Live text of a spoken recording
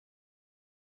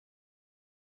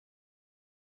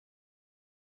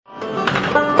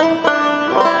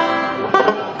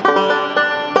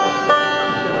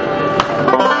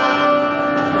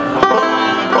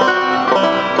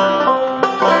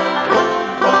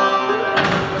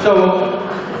So,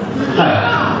 hi,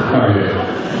 how are you?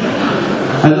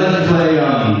 I'd like to play a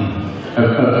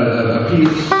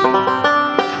piece.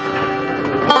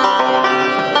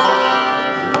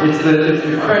 It's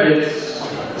the credits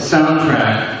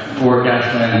soundtrack for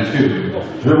Gasland 2.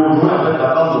 Je vais vous jouer en fait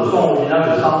la bande de son originale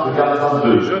de Gasland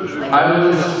 2. I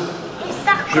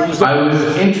was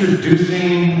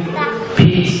introducing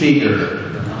Pete Seeger.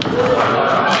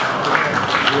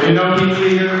 You know Pete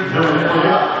Seeger?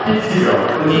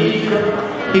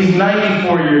 He's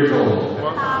 94 years old.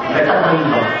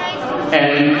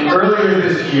 And earlier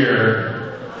this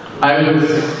year, I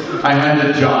had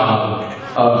a job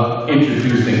of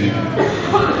introducing him.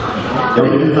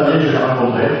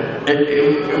 It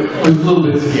was a little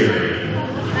bit scary.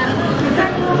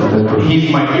 He's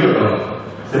my hero.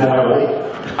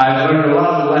 I've learned a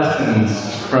lot of lessons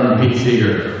from Pete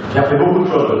Seeger.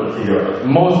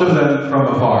 Most of them from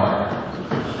afar.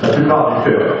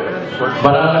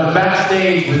 But I was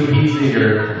backstage with Pete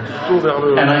Seeger,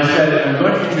 and I said, I'm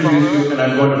going to introduce you and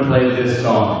I'm going to play this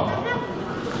song.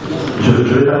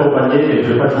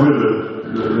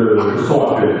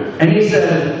 And he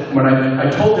said, when I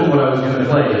told him what I was going to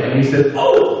play, and he said,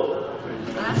 oh,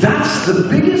 that's the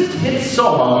biggest hit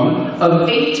song of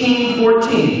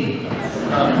 1814.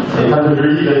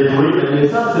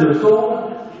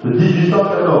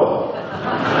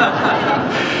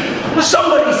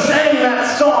 Somebody sang that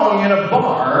song in a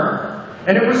bar,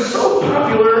 and it was so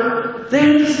popular, they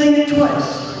had to sing it twice.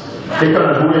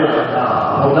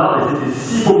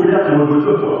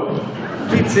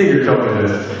 Pete Seeger told me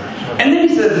this. And then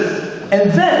he says,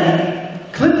 and then,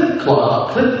 clip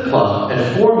clop,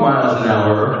 at 4 miles an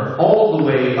hour, all the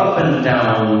way up and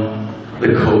down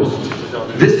the coast,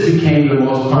 this became the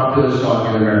most popular song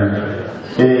in America.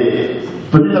 Et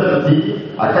petit à petit,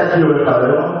 à 4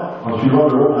 km/h, en suivant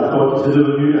le long de la côte, c'est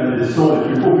devenu un des sons les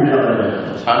plus populaires d'Amérique.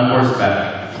 On horseback.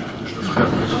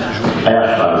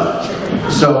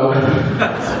 So,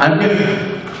 I'm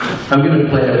gonna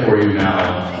play it for you now.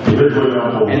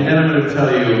 And then I'm gonna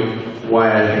tell you why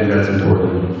I think that's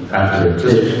important after.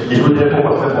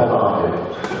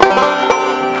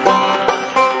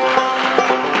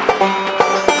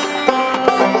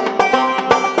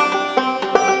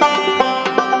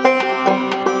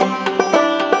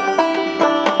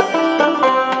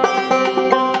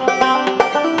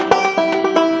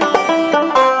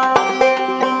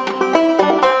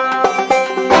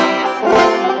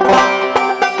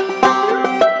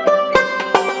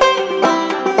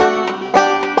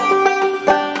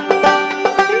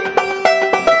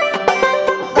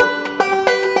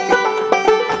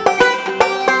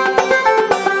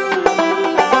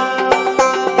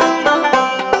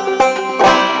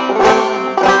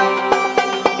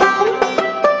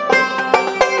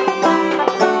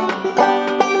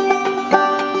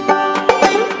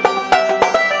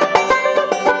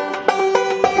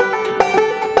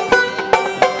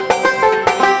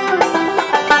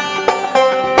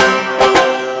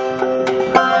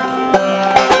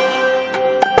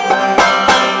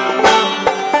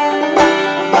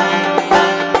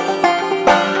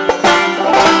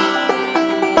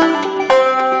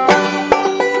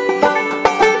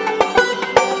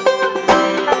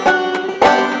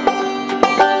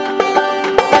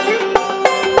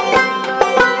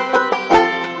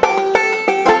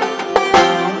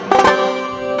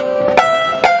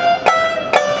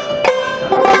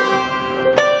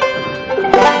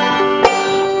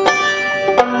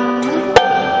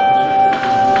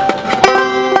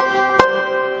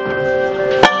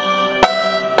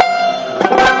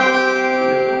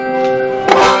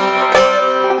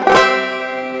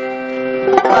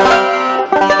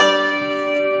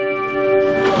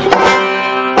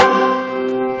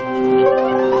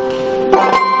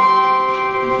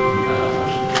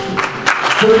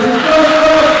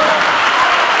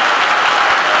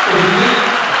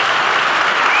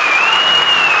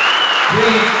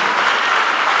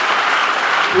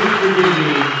 Please forgive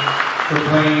me for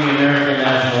playing the American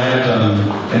national anthem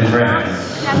in France.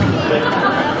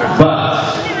 But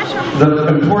the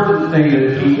important thing that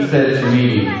Pete said to me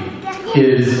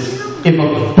is, if a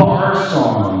bar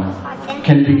song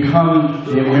can become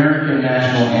the American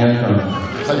national anthem.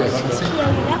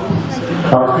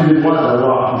 Alors, excusez-moi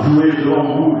d'avoir joué devant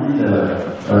vous,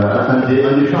 un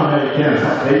des chants américains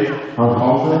sacrés en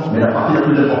France, mais la partie la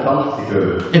plus importante, c'est que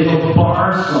if a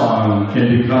bar song can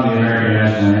become the American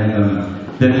national anthem,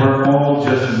 then we're all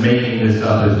just making this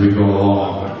up as we go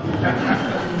along.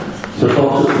 ce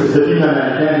film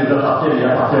américain nous appartient, il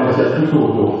appartient aussi à tous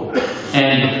autour.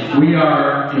 And we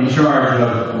are in charge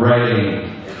of writing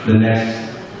the next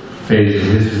phase of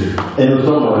history. Et nous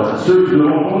sommes ceux qui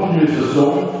devons continuer ce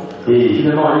son et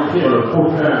finalement écrire le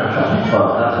prochain chapitre,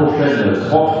 la prochaine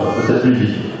strophe de cette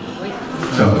musique.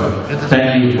 So,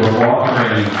 thank you for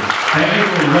authoring. Thank you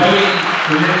for writing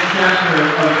the next chapter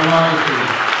of democracy.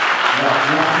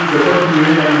 Merci de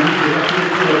continuer la musique et merci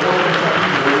d'écrire